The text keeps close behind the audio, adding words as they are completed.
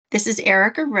This is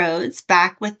Erica Rhoads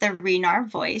back with the RENAR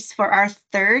voice for our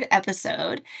third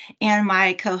episode, and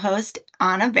my co-host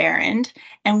Anna Barend.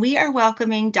 And we are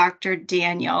welcoming Dr.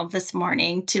 Daniel this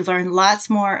morning to learn lots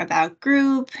more about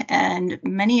group and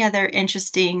many other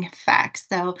interesting facts.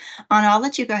 So, Anna, I'll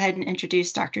let you go ahead and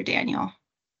introduce Dr. Daniel.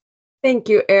 Thank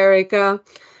you, Erica.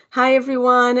 Hi,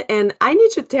 everyone. And I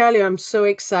need to tell you, I'm so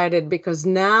excited because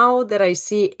now that I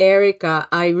see Erica,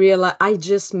 I realize I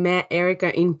just met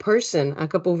Erica in person a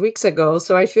couple of weeks ago.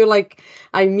 So I feel like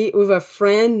I meet with a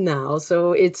friend now.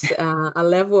 So it's a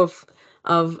level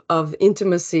of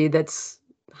intimacy that's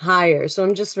higher. So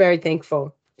I'm just very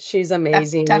thankful. She's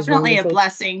amazing. It was Definitely a wonderful.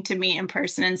 blessing to meet in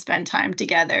person and spend time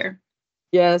together.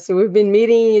 Yeah, so we've been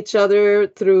meeting each other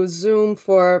through Zoom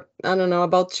for, I don't know,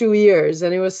 about 2 years.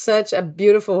 And it was such a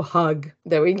beautiful hug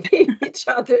that we gave each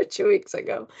other 2 weeks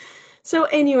ago. So,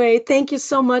 anyway, thank you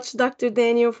so much, Dr.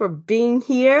 Daniel, for being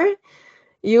here.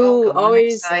 You Welcome. I'm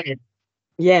always, excited.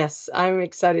 yes, I'm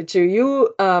excited too.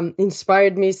 You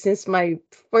inspired me since my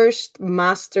first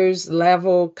master's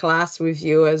level class with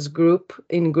you as group,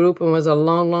 and was a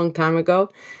long, long time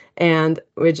ago. And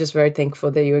we're just very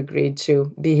thankful that you agreed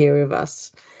to be here with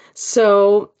us.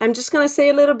 So I'm just going to say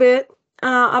a little bit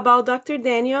about Dr.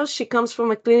 Daniel. She comes from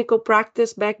a clinical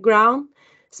practice background,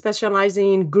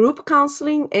 specializing in group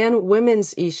counseling and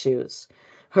women's issues.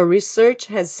 Her research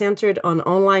has centered on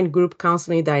online group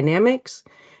counseling dynamics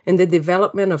and the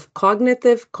development of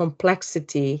cognitive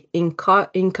complexity in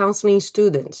counseling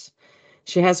students.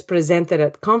 She has presented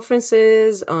at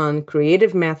conferences on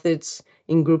creative methods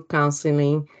in group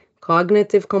counseling,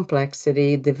 cognitive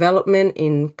complexity, development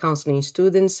in counseling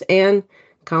students, and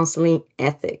counseling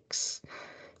ethics.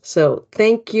 So,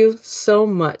 thank you so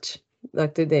much,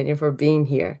 Dr. Daniel, for being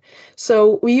here.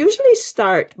 So, we usually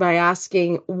start by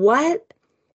asking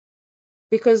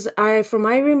because from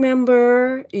I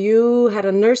remember you had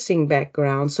a nursing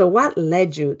background. So what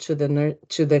led you to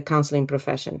the counseling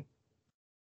profession?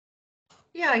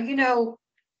 Yeah,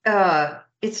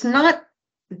 it's not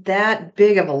that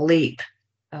big of a leap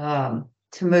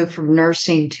to move from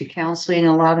nursing to counseling.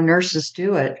 A lot of nurses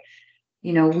do it.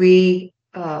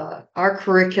 Our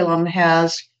curriculum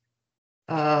has,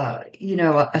 a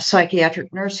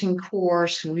psychiatric nursing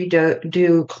course. We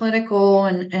do clinical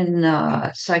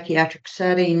and psychiatric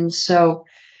settings. So,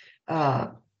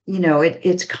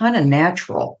 it's kind of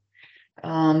natural.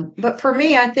 But for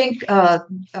me, I think a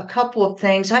couple of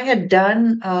things. I had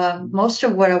done most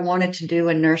of what I wanted to do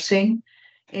in nursing,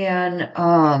 and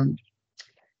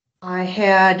I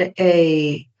had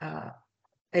a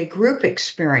group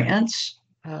experience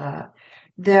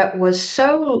that was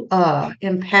so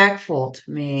impactful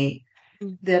to me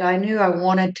that I knew I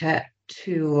wanted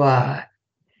to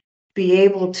be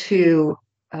able to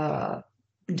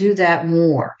do that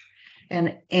more,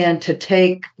 and to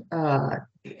take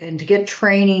and to get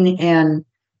training and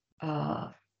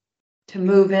to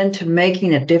move into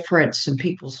making a difference in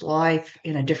people's life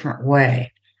in a different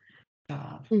way.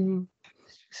 Mm-hmm.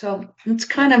 So it's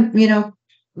kind of,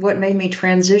 what made me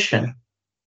transition.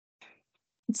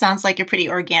 It sounds like a pretty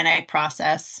organic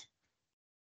process.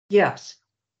 Yes.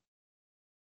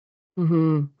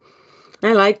 Mm-hmm.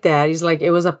 I like that. It's like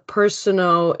it was a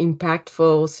personal,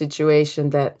 impactful situation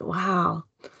that, wow,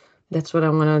 that's what I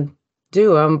want to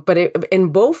do. But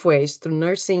in both ways, through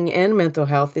nursing and mental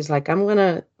health, is like I'm going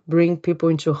to bring people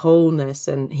into wholeness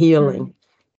and healing.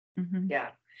 Mm-hmm. Yeah.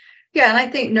 Yeah. And I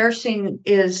think nursing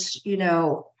is,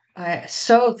 I'm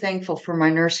so thankful for my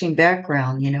nursing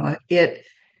background. It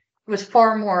was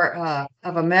far more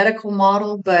of a medical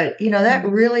model, but, that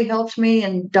really helped me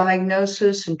in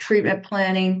diagnosis and treatment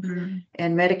planning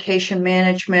and medication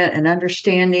management and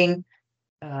understanding,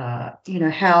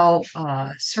 how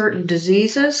certain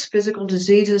diseases, physical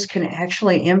diseases, can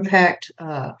actually impact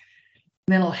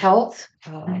mental health.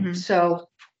 So,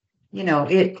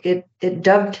 it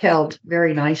dovetailed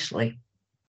very nicely.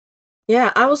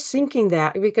 Yeah, I was thinking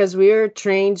that because we are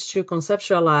trained to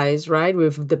conceptualize, right,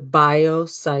 with the bio,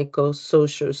 psycho,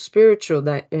 social, spiritual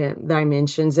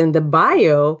dimensions. And the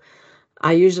bio,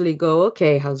 I usually go,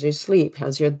 okay, how's your sleep?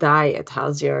 How's your diet?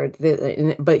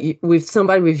 But with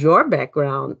somebody with your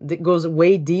background, that goes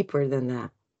way deeper than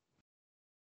that.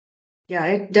 Yeah,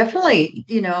 it definitely,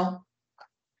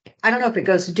 I don't know if it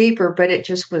goes deeper, but it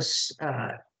just was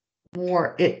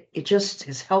more, it just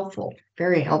is helpful,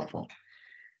 very helpful.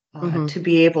 To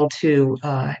be able to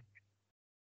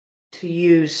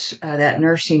use that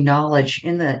nursing knowledge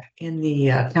in the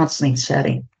counseling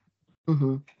setting.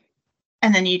 Mm-hmm.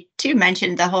 And then you too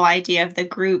mentioned the whole idea of the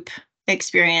group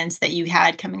experience that you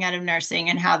had coming out of nursing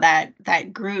and how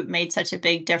that group made such a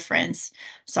big difference.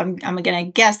 So I'm going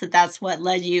to guess that that's what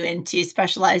led you into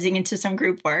specializing into some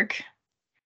group work.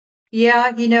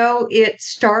 Yeah, it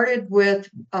started with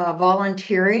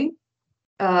volunteering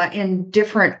in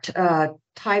different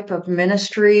type of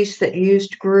ministries that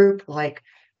used group, like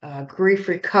grief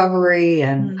recovery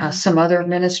and some other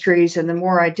ministries. And the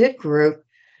more I did group,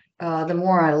 the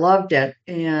more I loved it,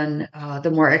 and the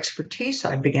more expertise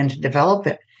I began to develop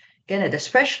in it.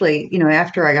 Especially,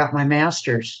 after I got my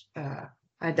master's, I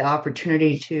had the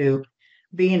opportunity to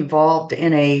be involved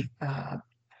in a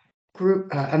group,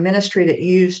 a ministry that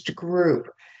used group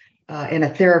in a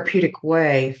therapeutic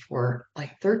way for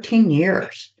like 13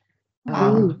 years.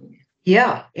 Wow.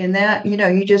 Yeah, in that,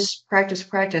 you just practice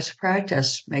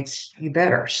makes you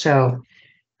better. So,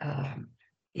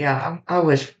 yeah, I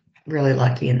was really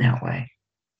lucky in that way.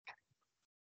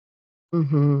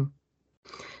 Mm-hmm.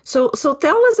 So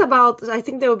tell us about, I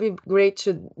think that would be great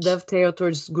to dovetail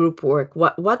towards group work.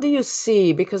 What do you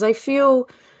see? Because I feel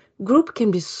group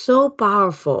can be so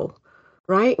powerful,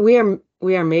 right? We are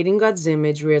made in God's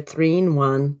image. We are three in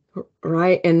one,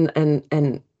 right? And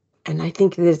I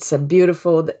think it's a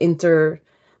beautiful the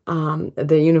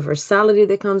universality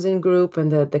that comes in group,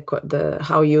 and the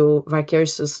how you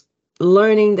vicarious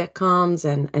learning that comes,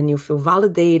 and you feel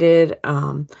validated,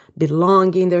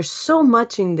 belonging. There's so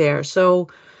much in there. So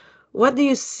what do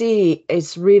you see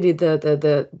is really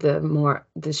the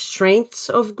strengths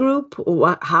of group,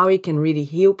 how it can really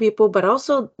heal people, but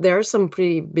also there are some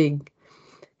pretty big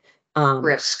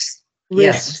Risks.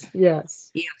 risks. Yes.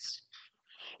 Yes. Yes.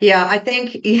 Yeah, I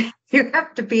think you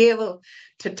have to be able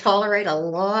to tolerate a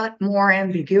lot more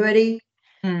ambiguity.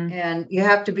 And you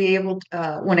have to be able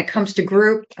to, when it comes to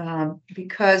group,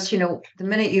 because, the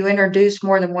minute you introduce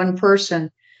more than one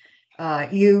person,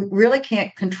 you really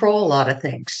can't control a lot of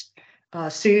things.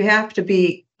 So you have to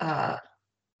be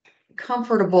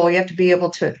comfortable. You have to be able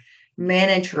to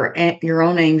manage your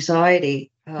own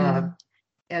anxiety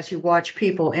as you watch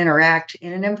people interact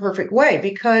in an imperfect way,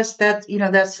 because that's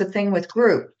the thing with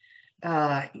group.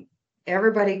 Uh,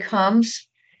 Everybody comes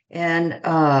and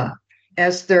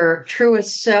as their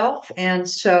truest self, and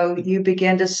so you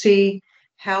begin to see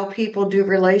how people do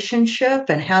relationship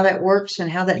and how that works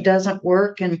and how that doesn't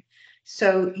work. And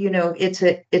so it's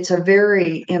a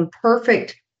very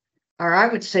imperfect, or I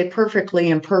would say perfectly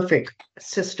imperfect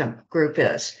system. Group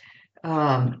is,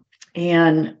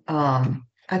 and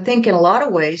I think in a lot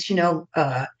of ways,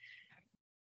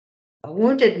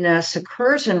 woundedness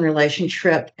occurs in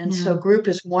relationship, and so group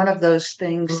is one of those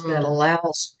things that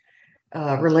allows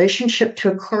relationship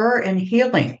to occur and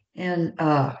healing and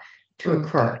to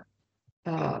occur.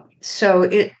 So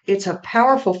it's a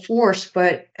powerful force,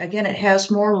 but again, it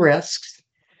has more risks.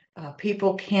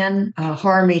 People can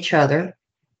harm each other.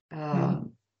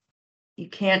 You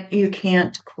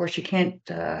can't, of course, you can't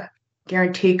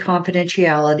guarantee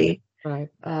confidentiality. Right.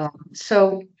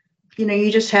 So,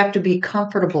 you just have to be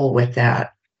comfortable with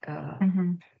that.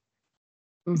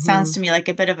 It sounds to me like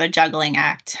a bit of a juggling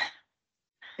act.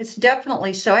 It's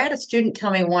definitely so. I had a student tell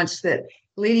me once that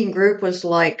leading group was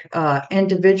like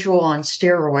individual on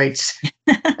steroids.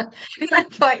 And I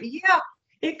thought, yeah,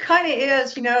 it kind of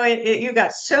is. You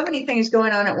got so many things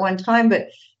going on at one time. But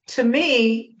to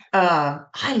me,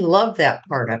 I love that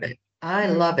part of it. I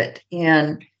love it,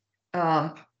 and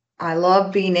I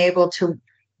love being able to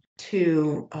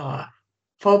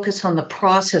focus on the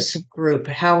process of group,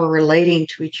 how we're relating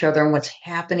to each other, and what's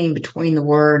happening between the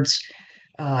words.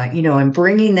 And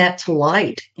bringing that to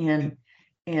light and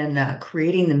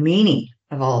creating the meaning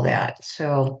of all that.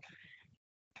 So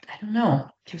I don't know,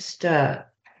 just I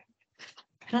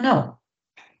don't know.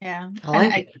 Yeah, I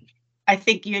like it. I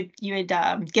think you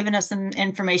had given us some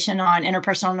information on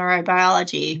interpersonal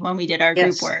neurobiology when we did our group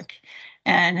Yes. work,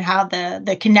 and how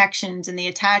the connections and the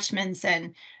attachments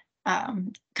and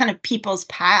kind of people's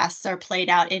pasts are played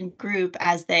out in group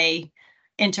as they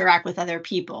interact with other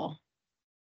people.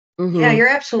 Yeah, you're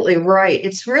absolutely right.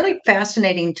 It's really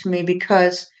fascinating to me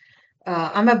because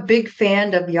I'm a big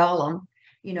fan of Yalom,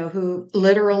 who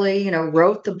literally,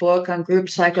 wrote the book on group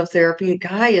psychotherapy. The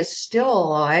guy is still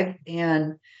alive,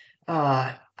 and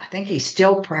I think he's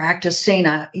still practicing.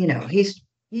 He's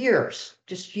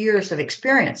just years of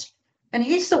experience. And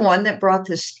he's the one that brought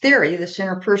this theory, this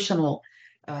interpersonal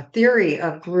theory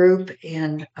of group,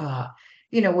 and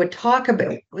would talk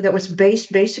about that was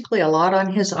based basically a lot on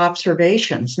his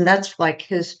observations, and that's like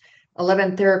his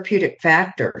 11 therapeutic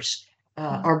factors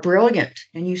are brilliant,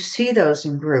 and you see those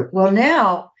in group. Well,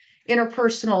 now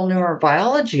interpersonal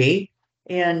neurobiology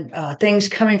and things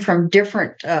coming from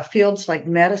different fields like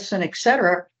medicine, et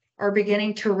cetera, are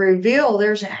beginning to reveal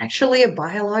there's actually a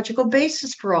biological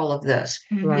basis for all of this.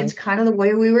 Right. It's kind of the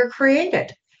way we were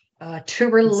created to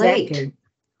relate. Exactly.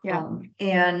 Yeah.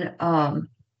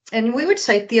 And we would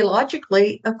say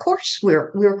theologically, of course, we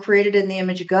were created in the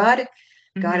image of God.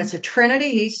 God is a Trinity.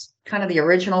 He's kind of the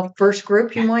original first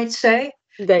group, you might say.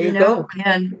 There you go.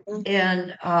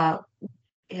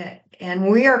 And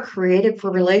we are created for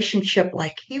relationship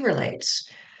like He relates.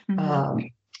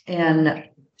 And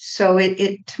so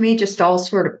it to me just all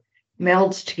sort of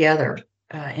melds together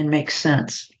and makes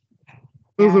sense.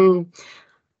 Mm-hmm.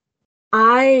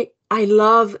 I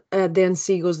love Dan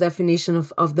Siegel's definition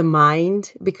of the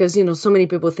mind, because so many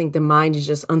people think the mind is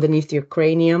just underneath your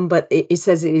cranium, but it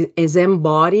says it is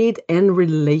embodied and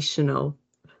relational.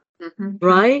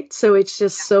 Right? So it's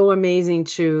just so amazing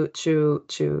to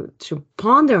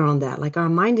ponder on that. Like, our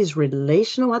mind is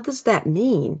relational. What does that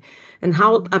mean? And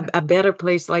how a better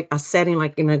place, like a setting,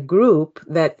 like in a group,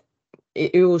 that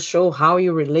it will show how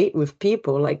you relate with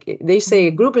people. Like they say,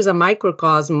 a group is a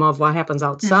microcosm of what happens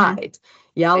outside.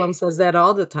 Yalom says that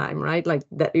all the time, right? Like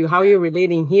that, how you're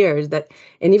relating here is that,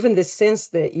 and even the sense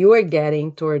that you are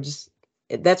getting towards,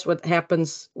 that's what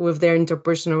happens with their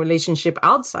interpersonal relationship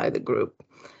outside the group.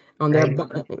 On their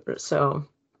so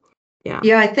yeah,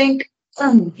 I think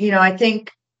I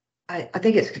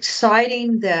think it's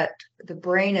exciting that the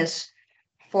brain is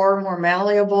far more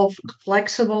malleable,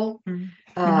 flexible,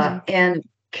 and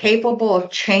capable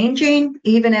of changing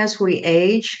even as we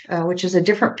age, which is a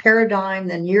different paradigm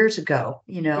than years ago.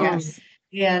 Yes.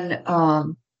 And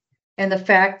the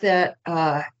fact that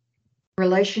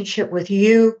relationship with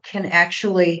you can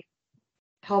actually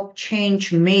help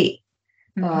change me.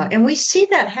 And we see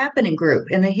that happen in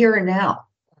group in the here and now.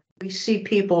 We see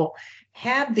people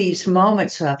have these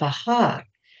moments of aha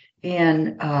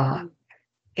and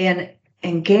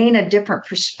gain a different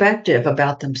perspective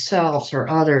about themselves or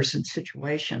others and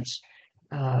situations.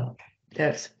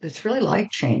 That's really life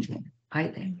changing, I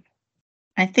think.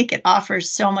 I think it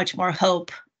offers so much more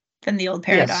hope than the old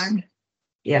paradigm.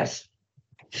 Yes.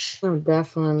 Oh,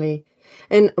 definitely.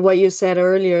 And what you said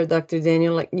earlier, Dr.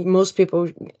 Daniel, like most people,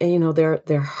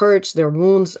 their hurts, their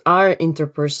wounds are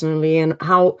interpersonally, and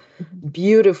how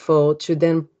beautiful to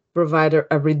then provide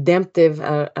a redemptive,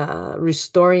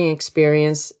 restoring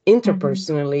experience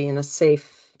interpersonally in a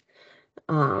safe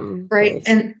right. place.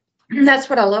 And that's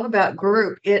what I love about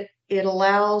group. It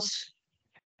allows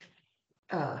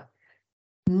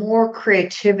more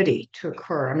creativity to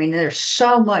occur. I mean, there's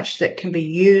so much that can be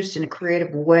used in a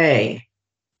creative way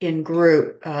in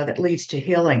group that leads to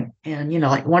healing. And,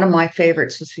 like one of my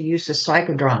favorites is the use of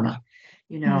psychodrama,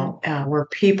 where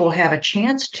people have a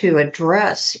chance to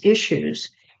address issues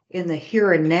in the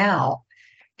here and now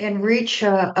and reach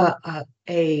a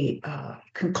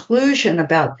conclusion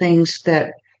about things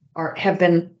that have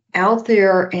been out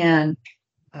there and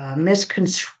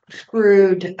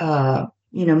misconstrued,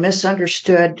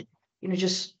 misunderstood,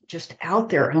 just out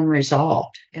there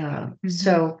unresolved.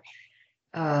 So,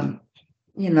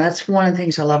 that's one of the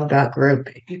things I love about group.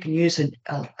 You can use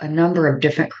a number of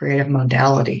different creative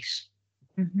modalities.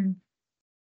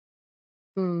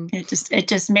 It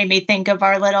just made me think of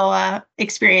our little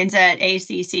experience at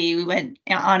ACC. We went,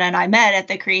 Anna and I met at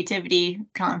the creativity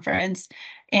conference,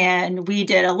 and we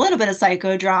did a little bit of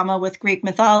psychodrama with Greek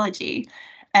mythology.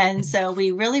 And so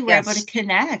we really were able to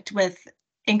connect with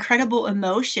incredible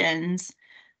emotions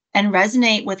and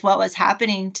resonate with what was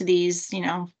happening to these,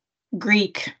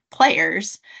 Greek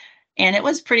players. And it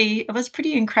was pretty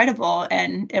incredible.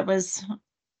 And it was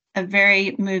a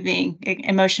very moving,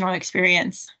 emotional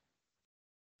experience.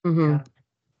 Yeah,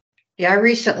 I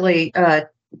recently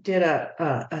did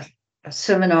a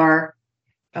seminar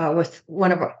with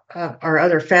one of our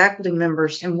other faculty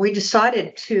members, and we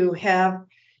decided to have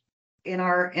in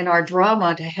our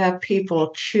drama to have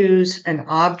people choose an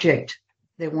object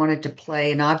they wanted to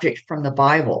play, an object from the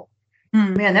Bible.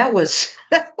 Man, that was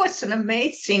an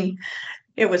amazing.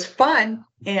 It was fun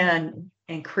and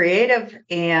creative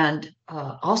and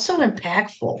also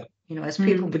impactful. As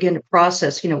people begin to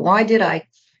process, why did I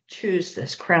choose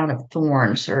this crown of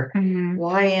thorns, or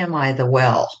why am I the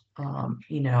well, or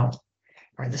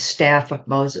the staff of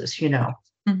Moses,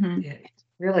 It's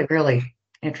really, really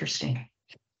interesting.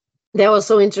 That was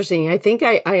so interesting. I think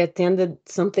I attended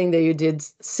something that you did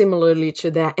similarly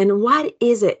to that. And what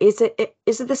is it? Is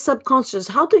it the subconscious?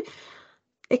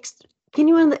 Can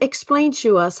you explain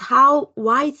to us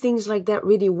why things like that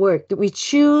really work? Do we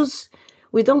choose?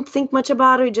 We don't think much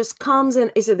about it. It just comes.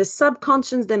 And is it the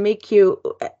subconscious that make you?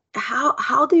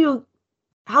 How do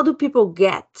people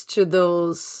get to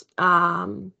those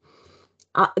that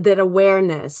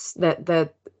awareness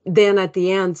that then at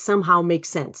the end somehow make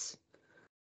sense.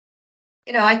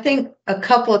 I think a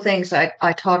couple of things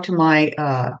I talk to my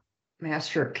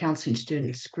master counseling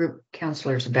students, group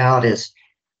counselors about is,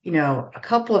 a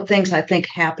couple of things I think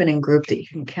happen in group that you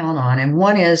can count on. And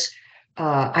one is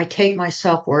I take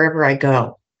myself wherever I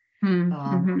go.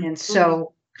 Mm-hmm. And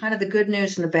so kind of the good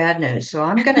news and the bad news. So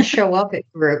I'm going to show up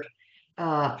at group.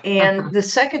 And the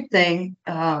second thing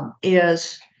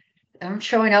is I'm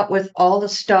showing up with all the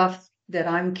stuff that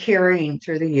I'm carrying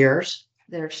through the years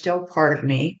that are still part of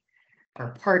me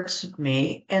or parts of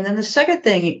me. And then the second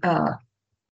thing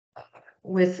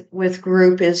with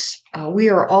group is we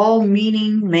are all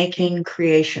meaning making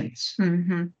creations.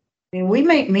 Mm-hmm. I mean, we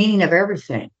make meaning of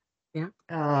everything. Yeah.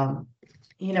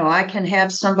 I can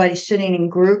have somebody sitting in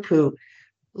group who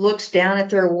looks down at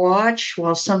their watch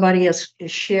while somebody is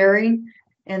sharing,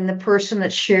 and the person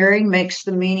that's sharing makes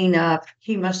the meaning of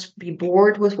he must be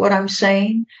bored with what I'm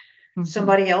saying. Mm-hmm.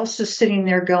 Somebody else is sitting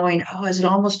there going, oh, is it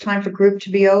almost time for group to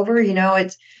be over?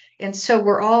 And so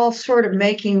we're all sort of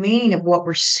making meaning of what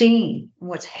we're seeing,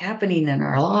 what's happening in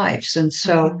our lives. And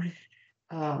so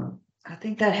I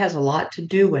think that has a lot to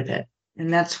do with it.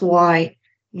 And that's why,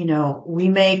 we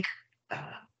make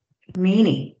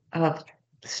meaning of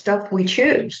stuff we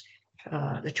choose.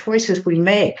 The choices we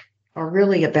make are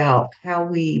really about how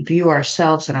we view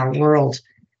ourselves and our world.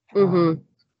 I think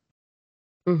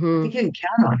you can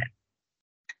count on it.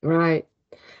 Right.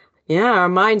 Yeah, our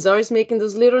mind's always making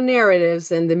those little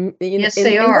narratives, and yes,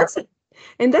 they are.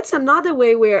 And that's another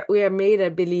way where we are made, I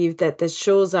believe, that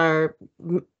shows that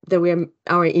we are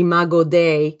our imago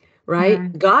Dei, right?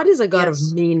 Mm-hmm. God is a God yes.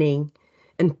 of meaning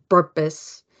and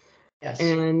purpose. Yes.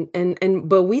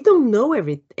 But we don't know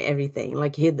everything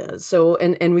like he does. So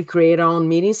and we create our own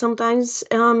meaning sometimes.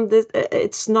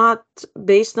 It's not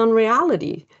based on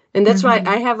reality. And that's why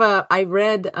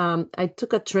I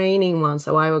took a training once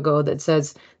a while ago that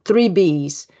says 3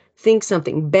 B's. Think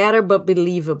something better but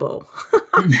believable.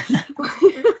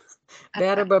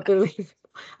 Better but believable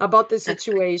about the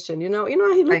situation. He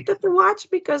looked at the watch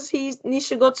because he needs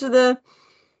to go to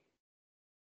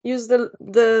use the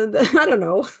I don't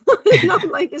know.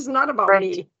 It's not about right.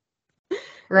 me.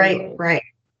 Right, anyway. right.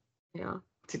 Yeah.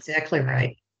 That's exactly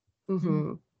right.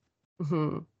 Mm-hmm.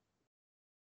 Mm-hmm.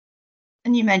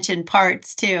 And you mentioned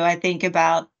parts too. I think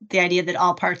about the idea that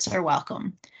all parts are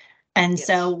welcome. And yes.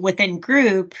 So within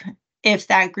group, if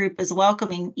that group is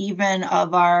welcoming even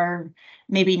of our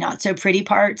maybe not so pretty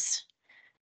parts,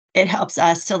 it helps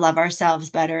us to love ourselves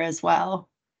better as well.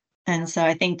 And so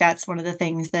I think that's one of the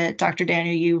things that Dr.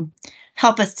 Daniel, you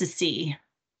help us to see.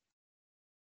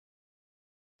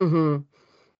 Mm-hmm.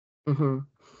 Mm-hmm.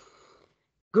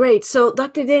 Great. So,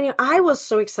 Dr. Daniel, I was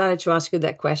so excited to ask you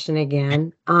that question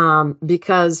again,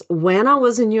 because when I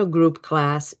was in your group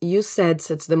class, you said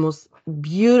such the most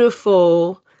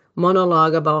beautiful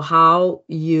monologue about how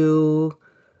you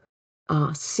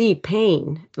see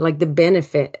pain, like the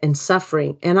benefit and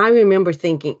suffering. And I remember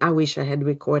thinking, I wish I had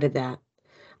recorded that.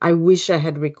 I wish I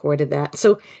had recorded that.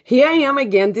 So here I am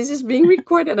again. This is being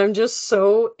recorded. I'm just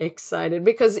so excited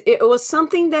because it was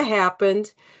something that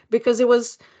happened because it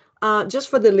was just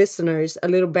for the listeners, a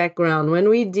little background. When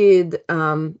we did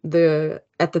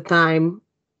at the time,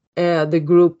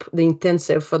 the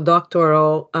intensive for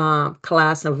doctoral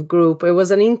class of group, it was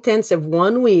an intensive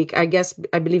 1 week. I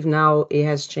believe now it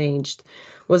has changed.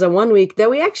 It was a 1 week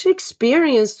that we actually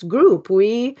experienced group.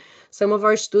 Some of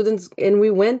our students, and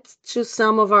we went to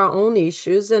some of our own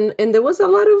issues, and there was a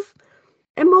lot of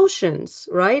emotions,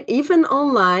 right? Even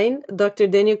online, Dr.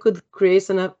 Daniel could create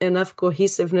enough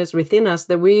cohesiveness within us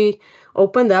that we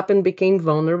opened up and became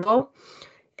vulnerable.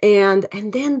 And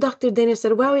then Dr. Daniel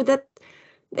said, well,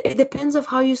 it depends of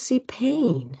how you see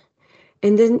pain.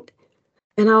 And it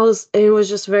was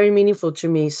just very meaningful to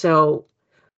me. So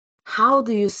how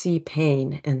do you see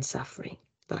pain and suffering,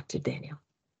 Dr. Daniel?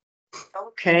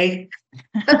 Okay.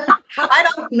 I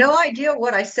don't no idea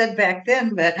what I said back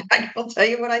then, but I will tell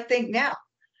you what I think now.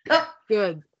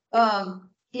 Good.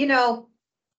 You know,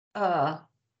 I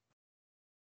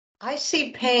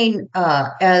see pain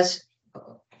as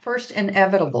first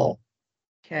inevitable.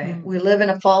 Okay. Mm. We live in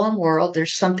a fallen world.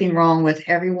 There's something wrong with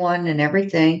everyone and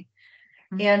everything.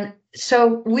 And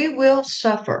so we will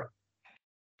suffer.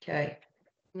 Okay.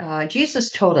 Jesus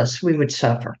told us we would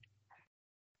suffer.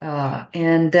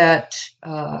 And that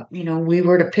we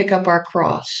were to pick up our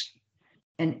cross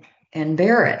and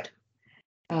bear it.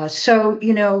 So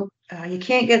you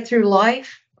can't get through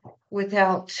life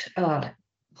without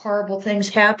horrible things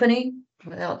happening,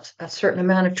 without a certain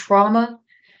amount of trauma.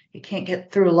 You can't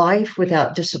get through life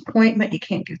without disappointment. You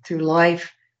can't get through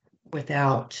life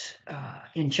without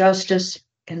injustice.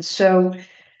 And so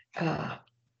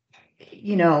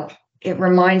you know, it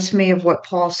reminds me of what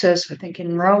Paul says, I think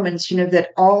in Romans, that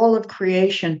all of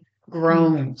creation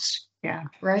groans. Yeah.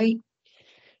 Right?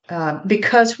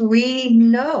 Because we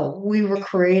know we were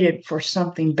created for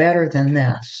something better than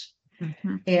this.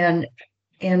 Mm-hmm.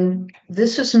 And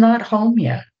this is not home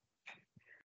yet.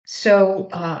 So,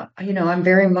 I'm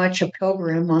very much a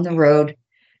pilgrim on the road,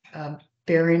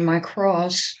 bearing my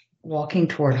cross, walking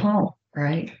toward home,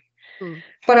 right? Mm.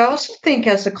 But I also think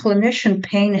as a clinician,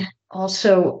 pain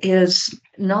also is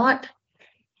not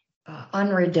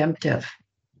unredemptive.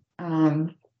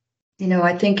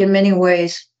 I think in many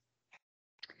ways,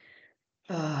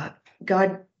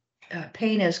 God,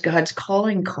 pain is God's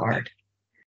calling card.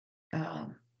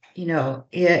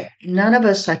 None of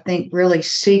us, I think, really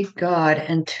seek God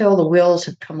until the wheels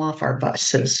have come off our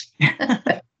buses,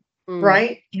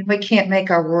 right? And we can't make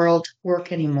our world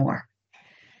work anymore.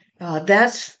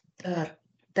 That's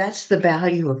the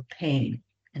value of pain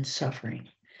and suffering.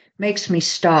 Makes me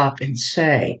stop and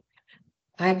say,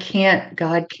 I can't,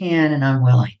 God can, and I'm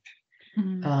willing.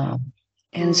 Mm-hmm.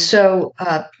 And so,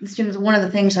 one of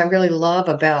the things I really love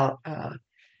about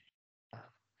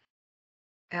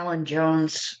Alan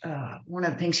Jones, one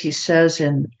of the things he says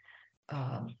in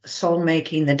Soul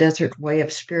Making, the Desert Way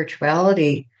of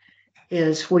Spirituality,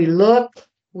 is we look,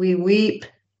 we weep,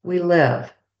 we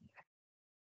live.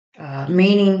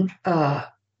 Meaning,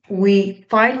 we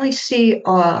finally see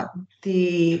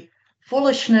the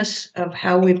foolishness of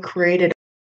how we've created,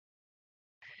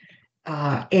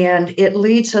 and it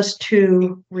leads us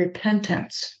to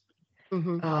repentance,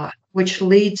 which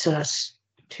leads us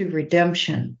to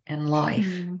redemption and life,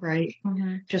 right?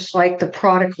 Mm-hmm. Just like the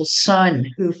prodigal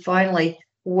son who finally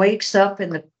wakes up in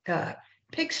the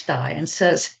pigsty and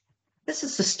says, "This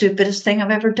is the stupidest thing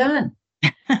I've ever done."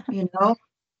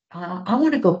 I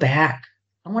want to go back.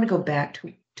 I want to go back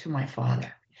to my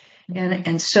father.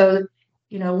 And so,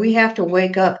 we have to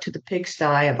wake up to the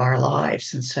pigsty of our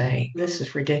lives and say, this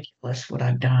is ridiculous what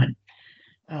I've done.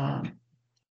 I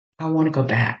want to go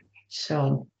back.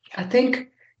 So I think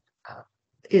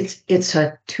it's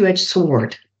a two-edged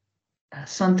sword,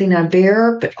 something I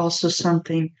bear, but also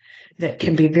something that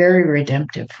can be very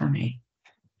redemptive for me.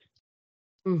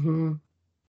 Mm-hmm.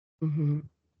 Mm-hmm.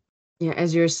 Yeah,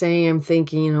 as you're saying, I'm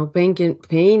thinking,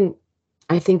 pain.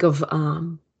 I think of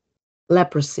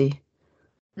leprosy.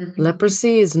 Mm-hmm.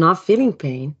 Leprosy is not feeling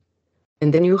pain,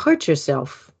 and then you hurt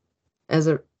yourself as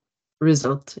a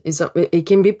result. It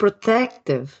can be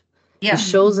protective. Yeah. It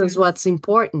shows us what's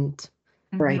important,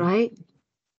 Right. right?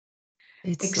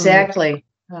 It's Exactly.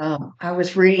 I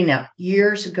was reading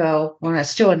years ago when I was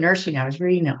still in nursing. I was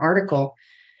reading an article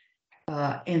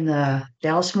in the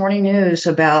Dallas Morning News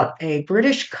about a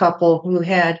British couple who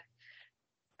had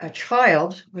a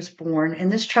child was born,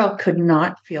 and this child could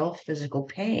not feel physical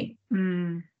pain.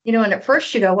 And at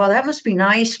first you go, well, that must be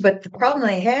nice. But the problem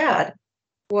they had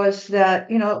was that,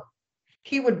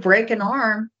 he would break an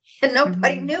arm and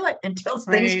nobody knew it until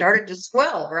things started to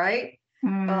swell, right?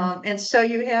 And so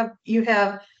you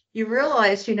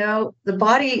realize, the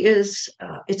body is,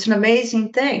 it's an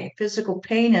amazing thing. Physical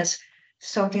pain is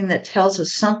something that tells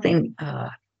us something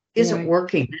isn't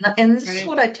working. And this is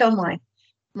what I tell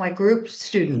my group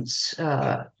students,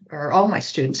 or all my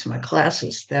students in my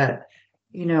classes, that,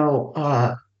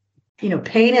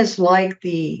 pain is like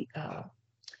the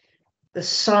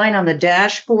sign on the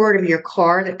dashboard of your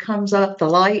car that comes up, the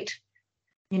light,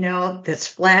 that's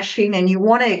flashing, and you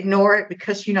want to ignore it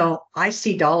because, I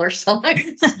see dollar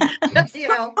signs, and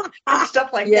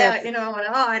stuff like that, and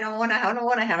I don't want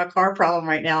to have a car problem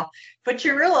right now. But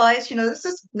you realize,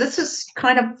 this is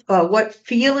kind of what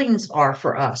feelings are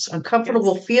for us.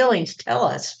 Uncomfortable feelings tell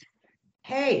us,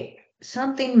 hey,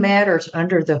 something matters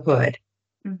under the hood,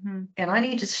 and I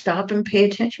need to stop and pay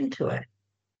attention to it.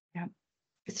 Yeah.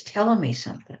 It's telling me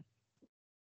something.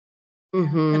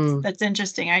 That's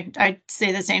interesting. I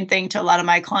say the same thing to a lot of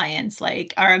my clients.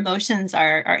 Like, our emotions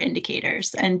are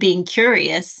indicators, and being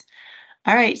curious.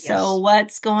 All right, so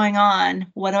what's going on?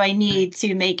 What do I need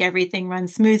to make everything run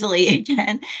smoothly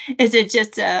again? Is it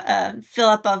just a fill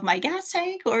up of my gas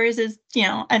tank, or is it,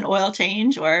 an oil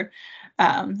change? Or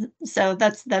so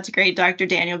that's great, Dr.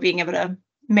 Daniel, being able to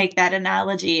make that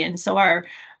analogy. And so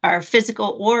our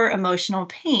physical or emotional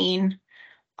pain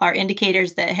are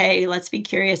indicators that, hey, let's be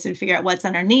curious and figure out what's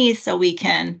underneath so we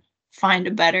can find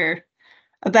a better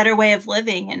way of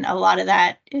living. And a lot of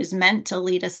that is meant to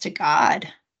lead us to God.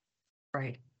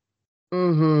 Right.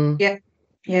 Yeah.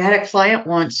 I had a client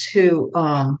once who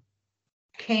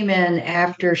came in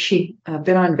after she'd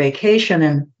been on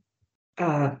vacation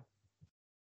and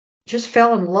just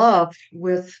fell in love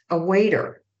with a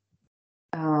waiter.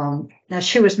 Now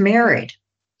she was married.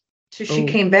 So she Oh.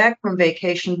 came back from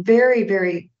vacation very,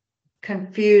 very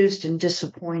confused and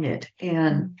disappointed.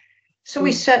 And so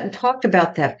we sat and talked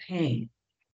about that pain.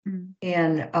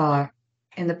 And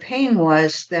the pain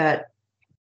was that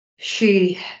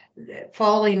she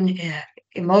falling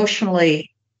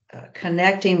emotionally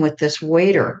connecting with this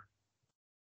waiter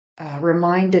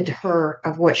reminded her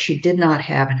of what she did not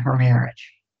have in her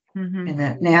marriage, and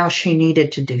that now she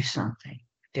needed to do something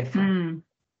different.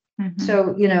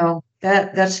 So,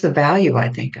 that's the value, I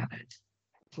think, of it.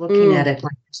 Looking at it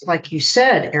like you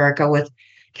said, Erica, with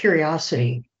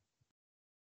curiosity.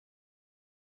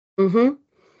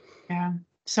 Yeah.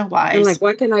 So And wise. like,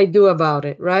 what can I do about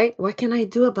it, right? What can I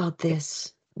do about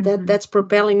this? That's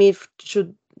propelling me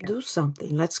to do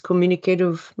something. Let's communicate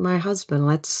with my husband.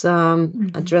 Let's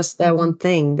address that one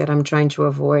thing that I'm trying to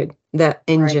avoid, that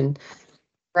engine.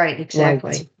 Right,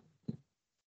 exactly. Light.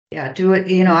 Yeah, do it.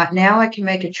 Now I can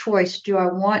make a choice. Do I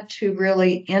want to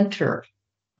really enter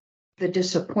the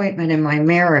disappointment in my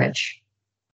marriage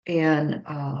and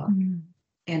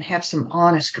have some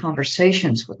honest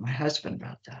conversations with my husband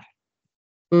about that?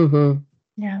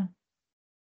 Yeah.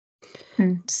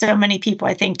 So many people,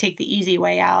 I think, take the easy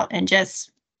way out and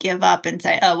just give up and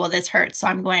say, "Oh, well, this hurts, so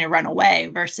I'm going to run away,"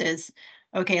 versus,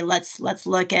 okay, let's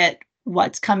look at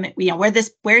what's coming,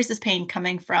 where's this pain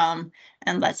coming from,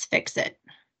 and let's fix it.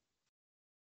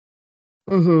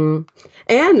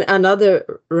 And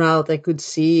another route I could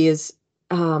see is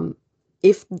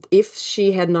if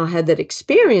she had not had that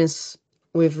experience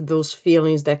with those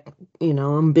feelings, that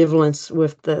ambivalence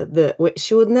with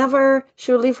she would live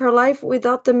her life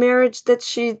without the marriage that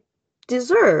she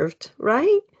deserved,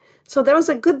 right? So that was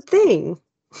a good thing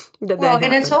that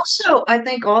And it's happened. also, I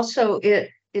think,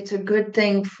 it's a good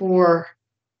thing for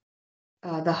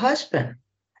the husband.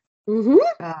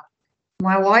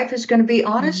 My wife is going to be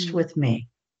honest with me.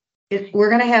 We're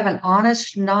going to have an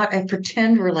honest, not a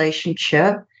pretend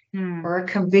relationship or a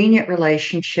convenient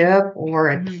relationship or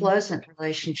a pleasant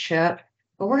relationship,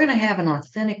 but we're going to have an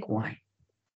authentic one,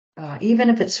 even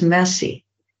if it's messy.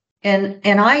 And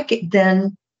I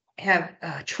then have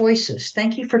choices.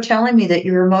 Thank you for telling me that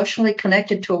you're emotionally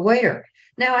connected to a waiter.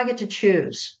 Now I get to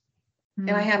choose, and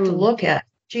I have to look at,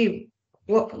 gee,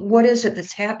 what is it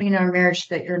that's happening in our marriage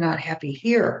that you're not happy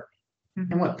here?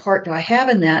 And what part do I have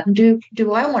in that? And do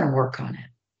I want to work on it?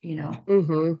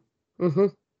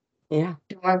 Yeah.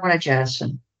 Do I want to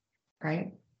jettison?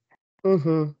 Right.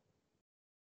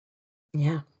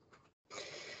 Yeah.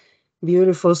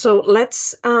 Beautiful. So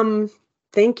let's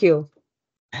thank you.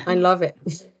 I love it.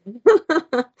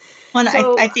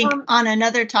 Well, I think on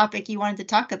another topic you wanted to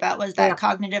talk about was that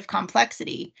cognitive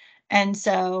complexity. And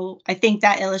so I think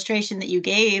that illustration that you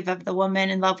gave of the woman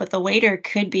in love with the waiter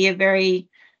could be a very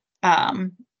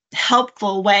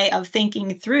helpful way of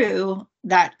thinking through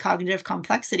that cognitive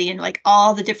complexity and like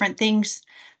all the different things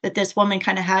that this woman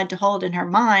kind of had to hold in her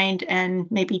mind and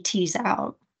maybe tease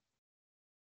out.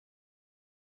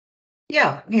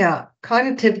 Yeah.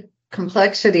 Cognitive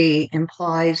complexity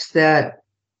implies that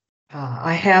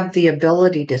I have the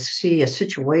ability to see a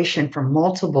situation from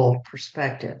multiple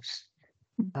perspectives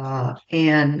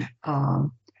and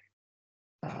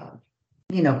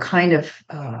kind of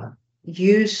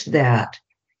use that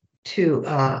to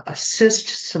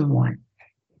assist someone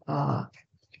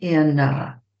in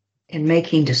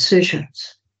making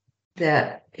decisions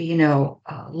that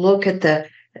look at that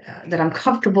I'm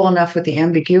comfortable enough with the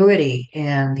ambiguity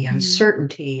and the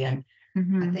uncertainty, and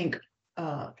I think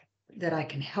that I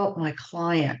can help my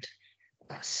client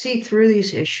see through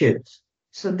these issues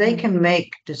so they can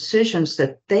make decisions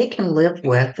that they can live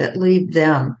with, that leave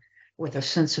them with a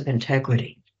sense of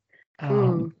integrity.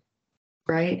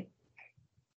 Right?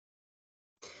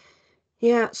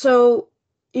 Yeah. So,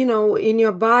 in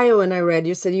your bio, and I read,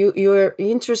 you said you're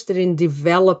interested in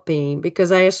developing,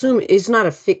 because I assume it's not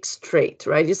a fixed trait,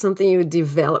 right? It's something you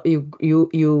develop.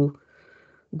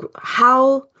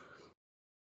 How,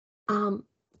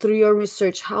 through your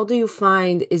research, how do you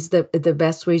find is the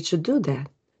best way to do that?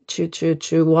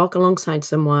 To walk alongside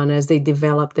someone as they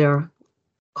develop their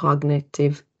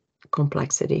cognitive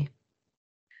complexity.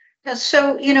 Yeah,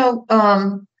 so,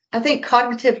 I think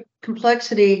cognitive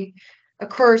complexity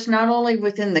occurs not only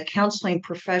within the counseling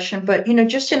profession, but,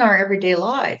 just in our everyday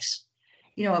lives.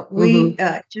 We,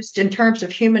 just in terms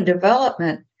of human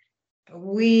development,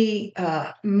 we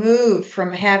move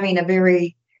from having a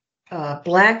very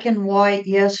black and white,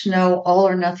 yes, no, all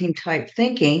or nothing type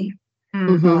thinking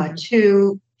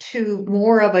to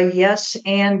more of a yes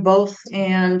and both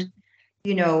and,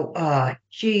 there's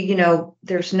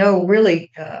no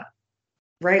really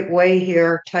right way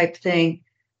here type thing.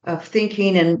 of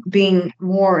thinking and being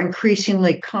more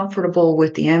increasingly comfortable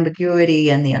with the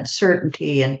ambiguity and the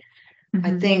uncertainty. And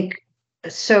I think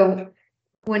so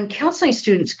when counseling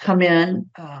students come in,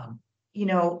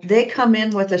 they come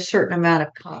in with a certain amount of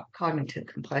cognitive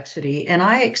complexity. And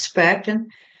I expect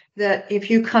that if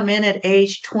you come in at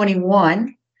age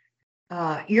 21,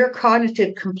 your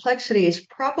cognitive complexity is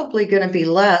probably going to be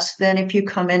less than if you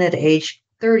come in at age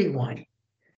 31,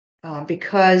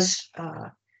 because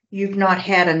you've not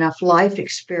had enough life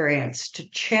experience to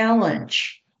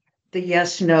challenge the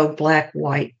yes, no, black,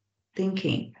 white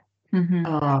thinking.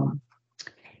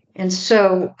 And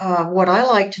so what I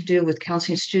like to do with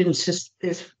counseling students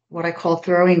is what I call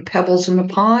throwing pebbles in the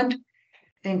pond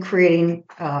and creating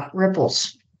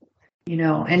ripples,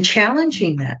 and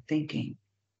challenging that thinking,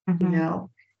 and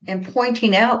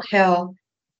pointing out how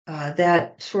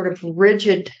that sort of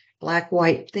rigid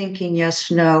black-white thinking,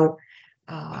 yes, no,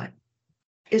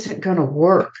 isn't going to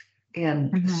work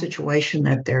in the situation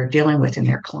that they're dealing with in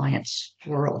their client's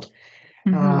world.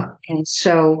 And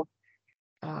so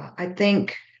I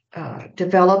think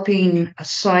developing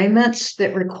assignments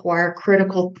that require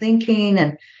critical thinking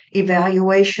and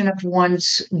evaluation of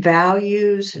one's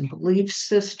values and belief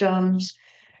systems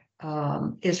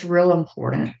is real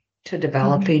important to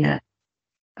developing it.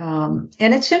 And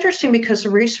it's interesting because the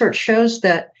research shows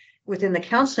that within the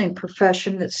counseling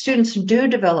profession that students do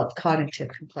develop cognitive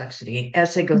complexity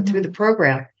as they go through the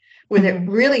program, with it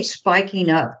really spiking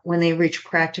up when they reach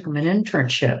practicum and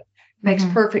internship. Makes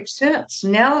perfect sense.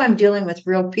 Now I'm dealing with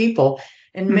real people,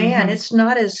 and man, it's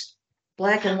not as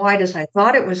black and white as I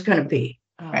thought it was going to be.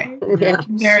 Right.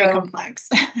 Very complex.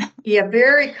 Yeah,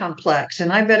 very complex.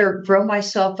 And I better grow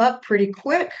myself up pretty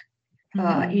quick,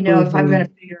 if I'm going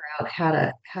to figure out how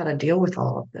to deal with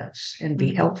all of this and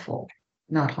be helpful,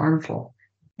 not harmful.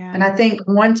 Yeah. And I think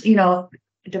once,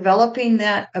 developing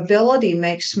that ability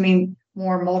makes me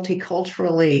more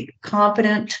multiculturally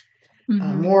competent,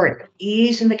 more at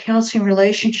ease in the counseling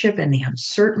relationship and the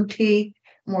uncertainty,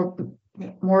 more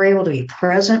able to be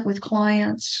present with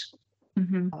clients,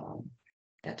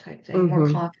 that type of thing, more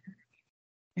confident.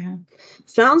 Yeah.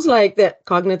 Sounds like that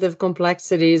cognitive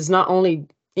complexity is not only,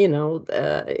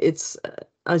 it's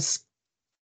a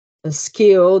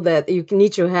skill that you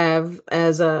need to have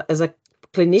as a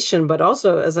clinician, but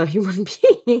also as a human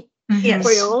being. Yes.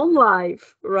 For your own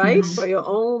life, right? For your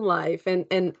own life. And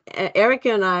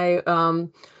Erica and I,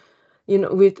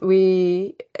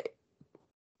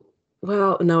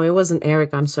 well, no, it wasn't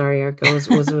Erica. I'm sorry, Erica. It was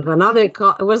with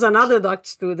another doc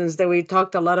students that we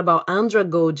talked a lot about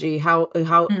andragogy, how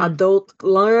adult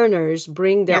learners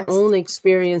bring their own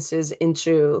experiences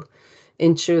into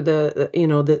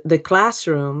the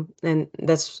classroom, and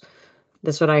that's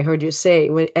what I heard you say.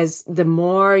 As the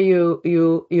more you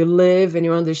live and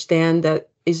you understand that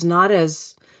it's not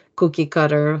as cookie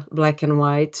cutter, black and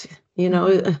white,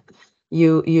 I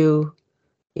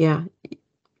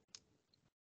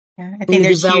think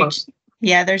there's huge.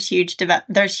 Yeah, there's huge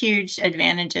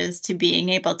advantages to being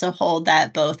able to hold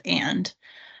that both and.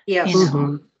 Yes.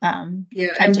 And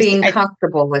being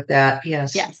comfortable with that.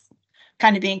 Yes. Yes.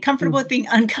 Kind of being comfortable with being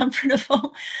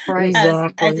uncomfortable, right?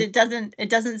 As it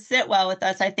doesn't sit well with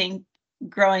us. I think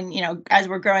growing, as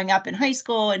we're growing up in high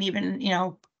school and even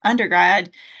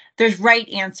undergrad, there's right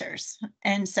answers,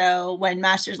 and so when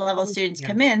master's level students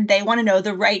come in, they want to know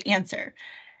the right answer.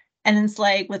 And it's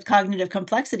like with cognitive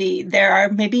complexity, there are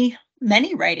maybe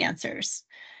many right answers.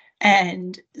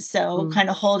 And so kind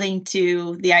of holding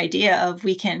to the idea of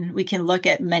we can look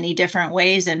at many different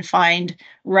ways and find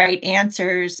right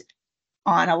answers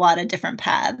on a lot of different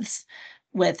paths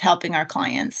with helping our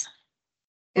clients.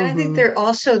 And I think there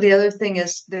also, the other thing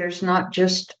is there's not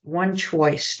just one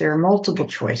choice, there are multiple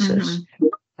choices.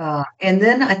 And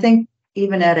then I think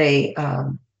even at a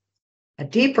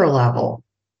deeper level,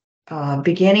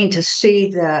 beginning to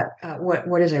see that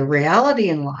what is a reality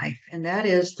in life, and that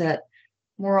is that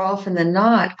more often than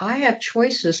not, I have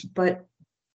choices, but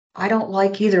I don't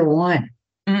like either one.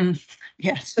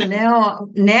 Yes. So now,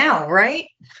 right?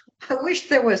 I wish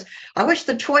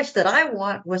the choice that I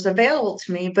want was available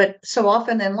to me, but so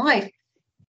often in life,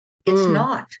 it's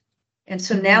not. And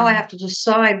so now I have to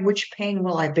decide which pain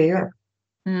will I bear,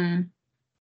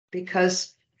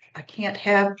 because I can't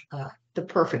have the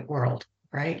perfect world,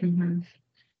 right?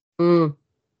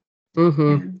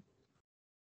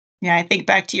 Yeah, I think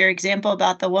back to your example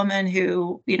about the woman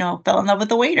who, fell in love with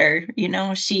the waiter.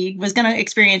 She was going to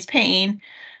experience pain,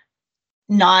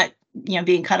 not,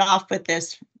 being cut off with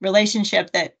this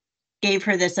relationship that gave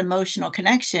her this emotional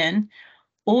connection,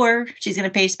 or she's going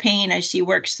to face pain as she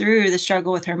works through the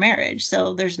struggle with her marriage.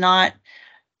 So there's not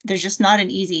there's just not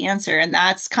an easy answer. And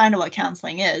that's kind of what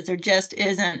counseling is. There just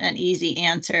isn't an easy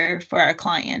answer for our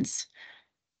clients.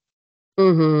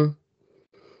 Mm-hmm.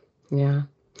 Yeah.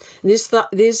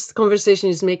 This conversation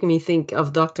is making me think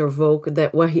of Dr. Volk,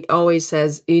 that what he always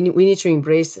says, we need to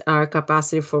embrace our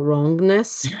capacity for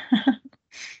wrongness.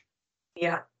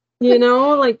 Yeah.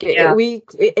 Like Yeah.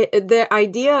 the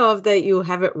idea of that you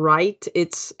have it right,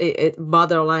 it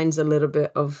borderlines a little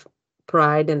bit of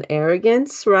pride and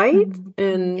arrogance, right?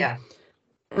 Mhm. Yeah.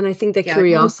 And I think that Yeah.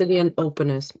 curiosity and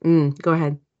openness. Go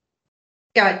ahead.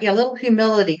 Yeah. Yeah. A little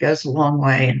humility goes a long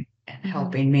way in Mhm.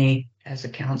 helping me as a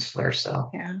counselor. So,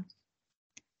 Yeah.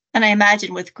 And I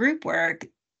imagine with group work,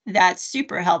 that's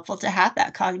super helpful to have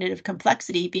that cognitive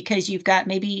complexity because you've got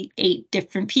maybe 8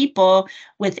 different people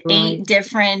with 8 Right.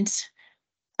 different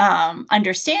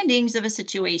understandings of a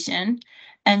situation.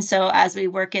 And so as we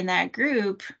work in that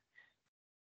group,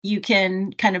 you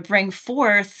can kind of bring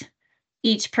forth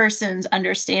each person's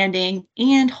understanding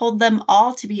and hold them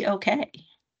all to be okay.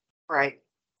 right.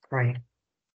 Right.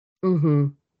 Mm-hmm.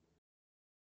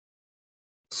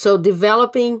 So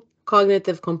developing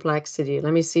cognitive complexity.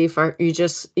 Let me see if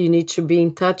you need to be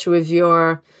in touch with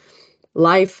your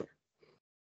life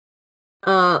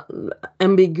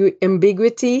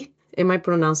ambiguity. Am I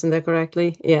pronouncing that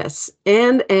correctly? Yes.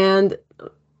 And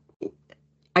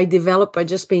I develop by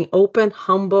just being open,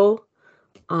 humble,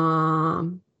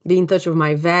 be in touch with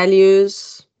my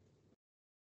values.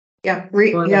 Yeah.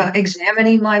 What Yeah. else?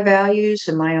 Examining my values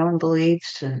and my own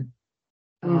beliefs. And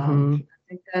Mm-hmm. I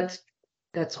think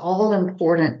that's all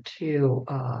important to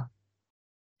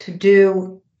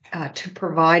do, to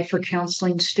provide for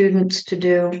counseling students to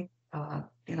do.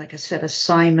 Like I said,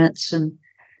 assignments and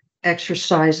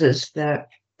exercises that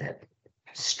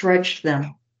stretch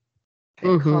them, that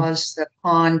Mm-hmm. cause the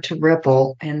pond to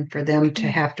ripple, and for them to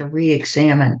have to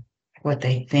re-examine what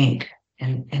they think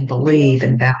and believe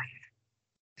and value.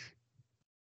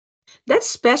 That's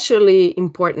especially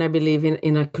important, I believe,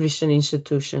 in a Christian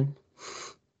institution.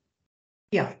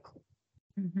 Yeah.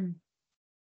 Mm-hmm.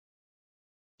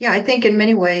 Yeah, I think in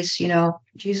many ways,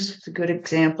 Jesus is a good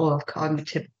example of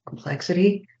cognitive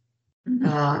complexity.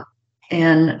 Mm-hmm.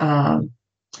 And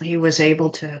he was able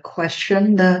to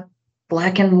question the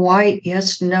black and white,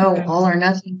 yes, no, all or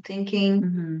nothing thinking,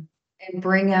 Mm-hmm. and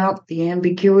bring out the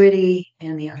ambiguity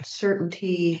and the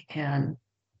uncertainty, and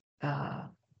uh,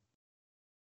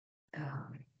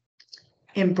 um,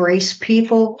 embrace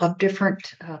people of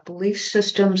different belief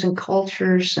systems and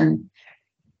cultures and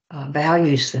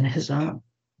values than his own.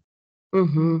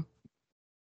 Mm-hmm.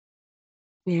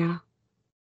 Yeah,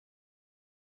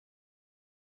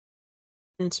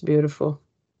 that's beautiful.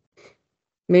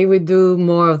 May we do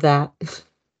more of that.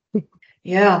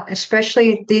 Yeah,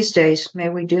 especially these days, may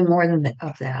we do more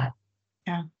of that.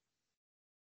 Yeah.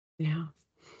 Yeah.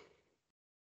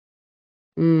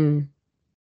 Mm.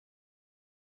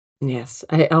 Yes,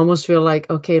 I almost feel like,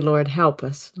 okay, Lord, help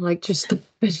us. Like, just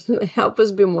help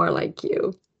us be more like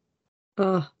you.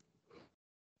 Oh,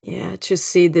 yeah, to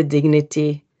see the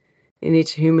dignity in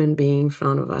each human being in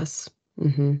front of us.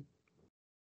 Mm-hmm.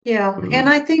 Yeah, and Mm.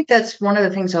 I think that's one of the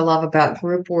things I love about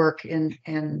group work,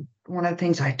 and one of the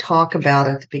things I talk about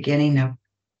at the beginning of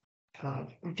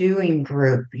doing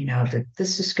group. That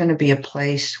this is going to be a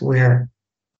place where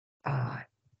uh,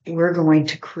 we're going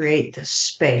to create this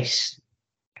space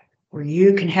where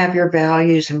you can have your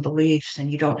values and beliefs,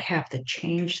 and you don't have to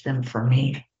change them for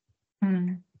me.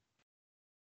 Mm.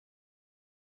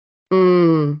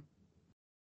 Mm.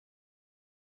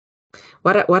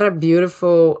 What a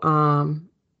beautiful,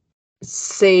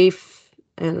 safe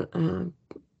and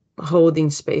holding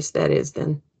space that is.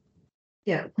 Then.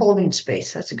 Yeah, holding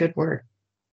space. That's a good word.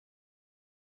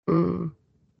 Mm.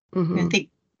 I Mm-hmm. think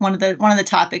one of the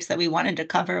topics that we wanted to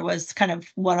cover was kind of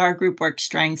what our group work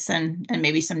strengths and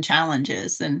maybe some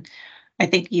challenges. And I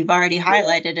think you've already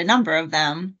highlighted a number of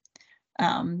them.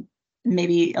 Um,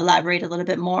 Maybe elaborate a little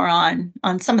bit more on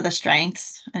some of the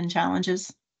strengths and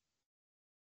challenges.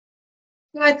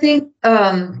 I think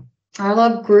I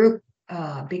love group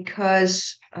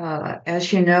because,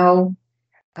 as you know,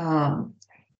 um,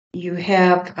 you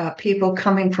have people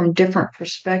coming from different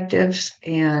perspectives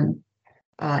and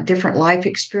different life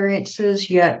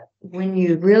experiences. Yet, when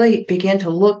you really begin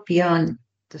to look beyond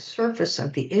the surface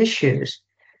of the issues,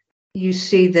 you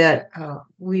see that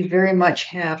we very much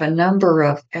have a number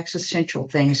of existential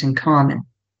things in common,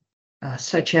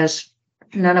 such as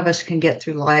none of us can get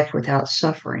through life without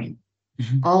suffering.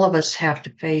 All of us have to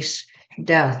face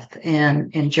death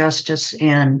and injustice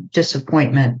and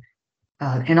disappointment.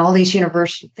 And all these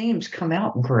universal themes come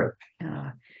out in group.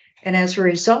 And as a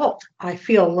result, I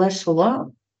feel less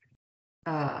alone.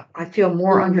 I feel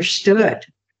more understood.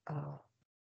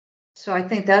 So I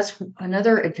think that's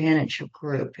another advantage of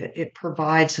group. It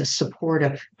provides a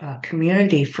supportive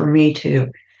community for me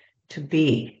to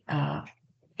be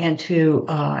and to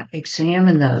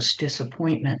examine those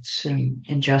disappointments and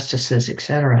injustices,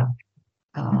 etc.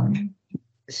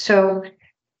 So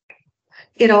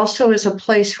it also is a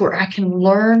place where I can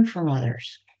learn from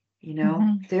others.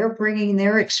 They're bringing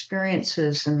their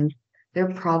experiences and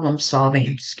their problem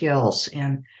solving skills,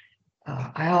 and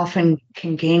I often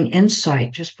can gain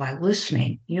insight just by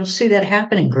listening. You'll see that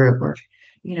happen in group where,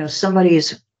 somebody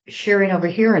is sharing over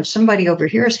here and somebody over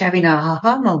here is having a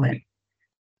aha moment.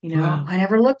 Wow. I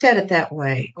never looked at it that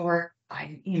way, or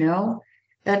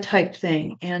that type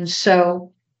thing. And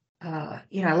so, I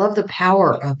love the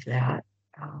power of that.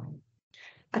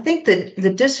 I think that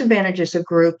the disadvantages of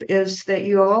group is that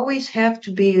you always have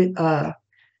to be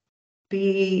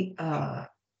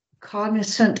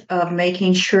cognizant of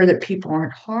making sure that people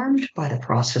aren't harmed by the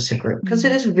process of group, because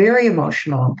it is very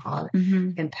emotional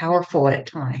and powerful at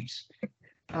times.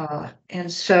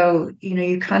 And so,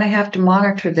 you kind of have to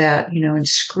monitor that, and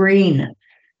screen.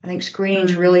 I think screening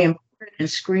is really important, and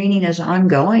screening is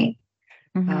ongoing.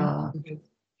 And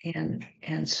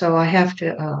so I have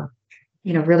to,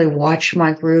 really watch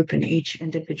my group and each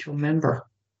individual member.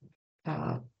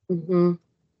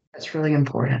 That's really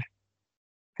important.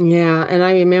 Yeah, and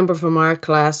I remember from our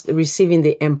class receiving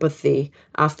the empathy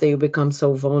after you become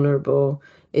so vulnerable.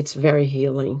 It's very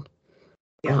healing.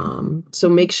 Yeah. So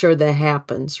make sure that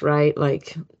happens, right?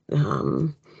 Like,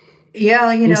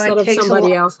 yeah, instead it of takes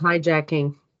somebody else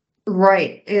hijacking.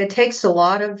 Right. It takes a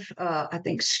lot of, I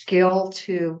think, skill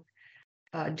to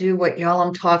do what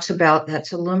Yalom talks about.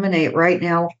 That's illuminate right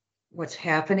now what's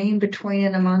happening between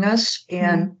and among us,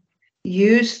 and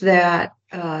use that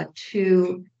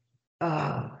to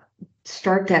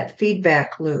start that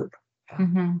feedback loop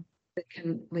that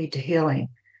can lead to healing.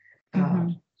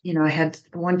 I had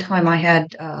one time I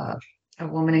had a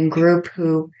woman in group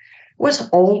who was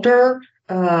older,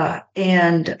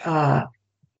 and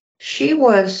she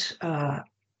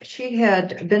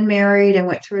had been married and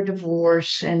went through a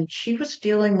divorce, and she was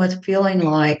dealing with feeling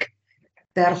like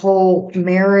that whole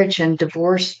marriage and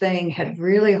divorce thing had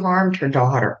really harmed her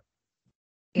daughter,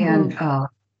 and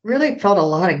really felt a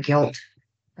lot of guilt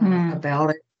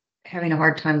about it, having a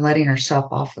hard time letting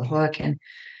herself off the hook. And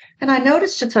I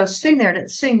noticed as I was sitting there, that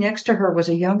sitting next to her was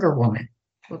a younger woman,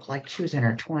 looked like she was in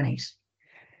her 20s.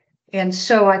 And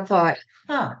so I thought,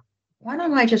 why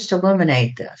don't I just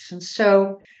illuminate this? And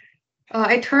so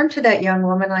I turned to that young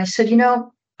woman and I said,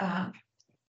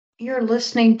 you're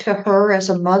listening to her as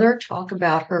a mother talk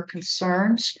about her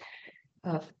concerns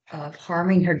of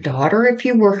harming her daughter. If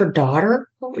you were her daughter,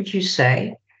 what would you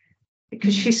say?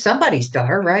 Because she's somebody's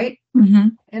daughter, right?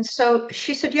 And so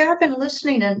she said, yeah, I've been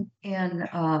listening. And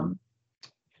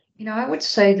I would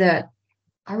say that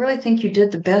I really think you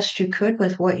did the best you could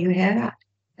with what you had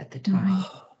at the time.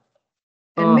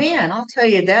 And man, I'll tell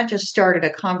you, that just started a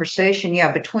conversation,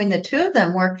 between the two of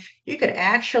them, where you could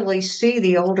actually see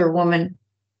the older woman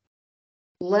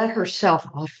let herself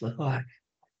off the hook.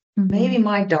 Maybe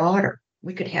my daughter,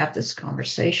 we could have this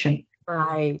conversation.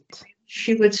 Right.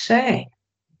 She would say,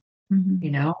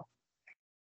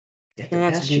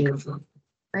 That's beautiful.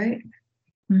 Right?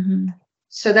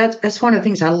 So that's one of the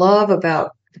things I love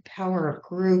about the power of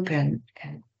group and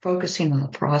focusing on the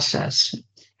process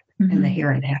and the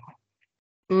here and now.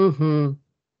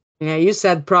 Yeah, you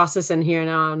said process and here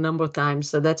now a number of times,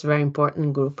 so that's very important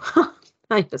in group.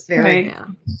 Right. Yeah,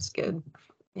 it's good.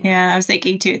 Yeah, I was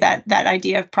thinking too that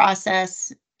idea of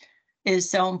process is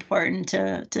so important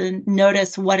to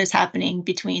notice what is happening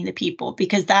between the people,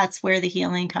 because that's where the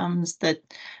healing comes, that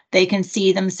they can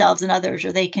see themselves in others,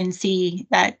 or they can see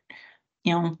that,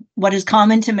 what is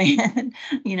common to man,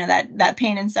 that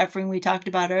pain and suffering we talked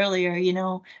about earlier,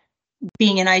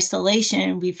 being in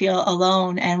isolation, we feel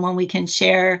alone. And when we can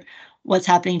share what's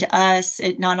happening to us,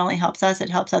 it not only helps us, it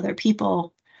helps other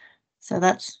people. So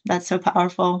that's so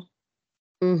powerful.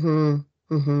 Well,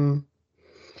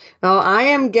 I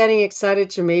am getting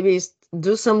excited to maybe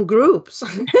do some groups.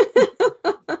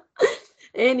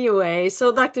 Anyway,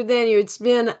 so Dr. Daniel, it's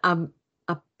been a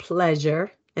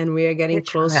pleasure, and we are getting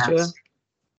close to.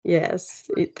 Yes,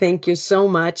 thank you so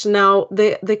much. Now,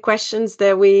 the questions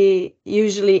that we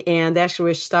usually end,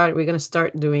 actually we're going to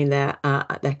start doing that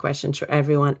question to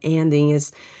everyone ending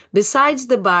is, besides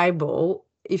the Bible,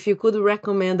 if you could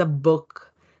recommend a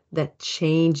book that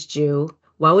changed you,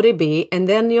 what would it be? And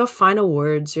then your final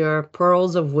words, your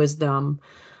pearls of wisdom,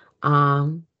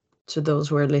 to those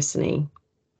who are listening.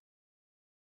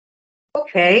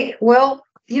 Okay. Well,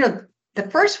 the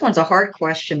first one's a hard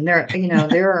question. There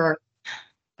are,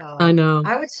 I know.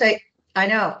 I would say, I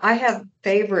know, I have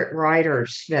favorite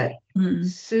writers that Mm.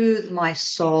 soothe my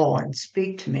soul and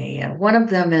speak to me. And one of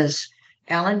them is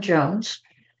Alan Jones,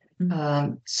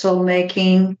 Soul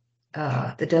Making,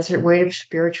 The Desert Weight of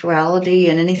Spirituality,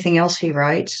 and anything else he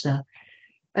writes.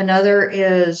 Another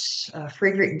is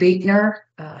Friedrich Buechner,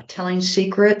 Telling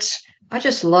Secrets. I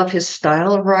just love his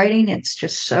style of writing. It's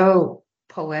just so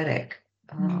poetic.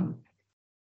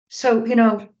 So,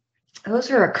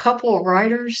 those are a couple of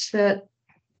writers that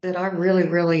I really,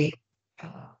 really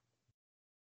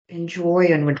enjoy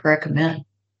and would recommend.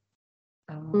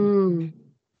 Well,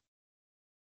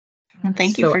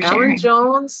 thank you So for Alan sharing.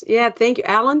 Jones, thank you.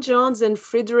 Alan Jones and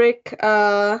Friedrich,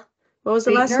 what was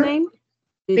the last Buechner? name?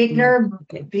 Buechner,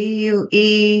 Okay. Buechner,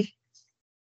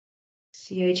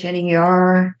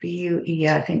 Buechner.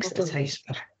 Yeah, I think that's how you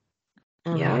spell it.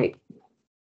 All Yeah. right.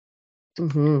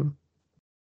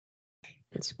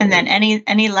 And then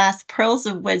any last pearls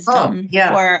of wisdom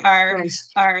yeah. for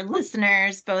Nice. our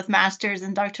listeners, both masters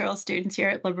and doctoral students here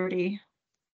at Liberty?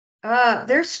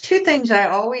 There's two things I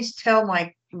always tell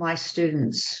my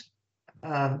students.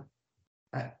 The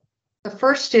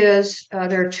first is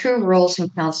there are two rules in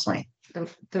counseling.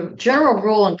 The general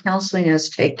rule in counseling is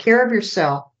take care of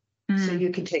yourself so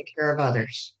you can take care of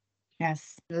others.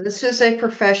 Yes. This is a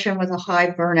profession with a high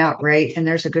burnout rate, and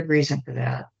there's a good reason for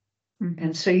that.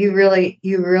 And so you really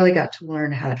got to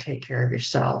learn how to take care of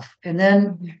yourself. And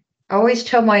then I always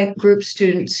tell my group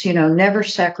students, never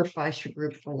sacrifice your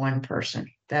group for one person.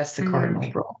 That's the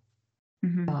cardinal rule.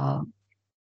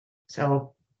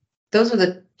 So those are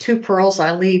the two pearls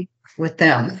I leave with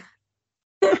them.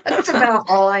 That's about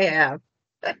all I have.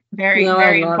 Very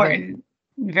important.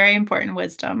 Very important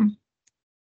wisdom.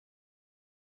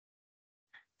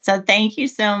 So thank you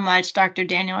so much, Dr.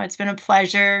 Daniel. It's been a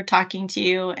pleasure talking to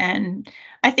you. And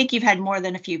I think you've had more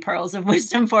than a few pearls of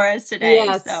wisdom for us today.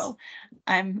 Yes. So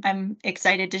I'm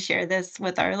excited to share this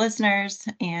with our listeners.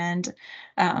 And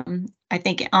I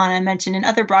think Anna mentioned in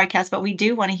other broadcasts, but we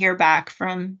do want to hear back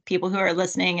from people who are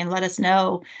listening and let us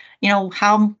know,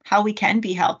 how we can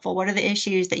be helpful. What are the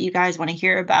issues that you guys want to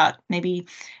hear about? Maybe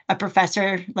a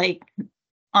professor like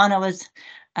Anna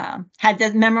had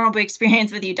this memorable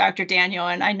experience with you, Dr. Daniel,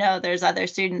 and I know there's other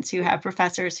students who have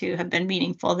professors who have been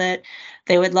meaningful that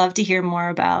they would love to hear more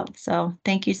about. So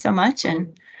thank you so much,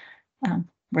 and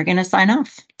we're going to sign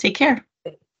off. Take care.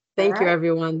 Thank you,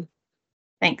 everyone.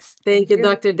 Thanks. Thank you,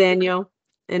 Dr. Daniel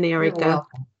and You're Erica.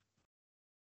 welcome.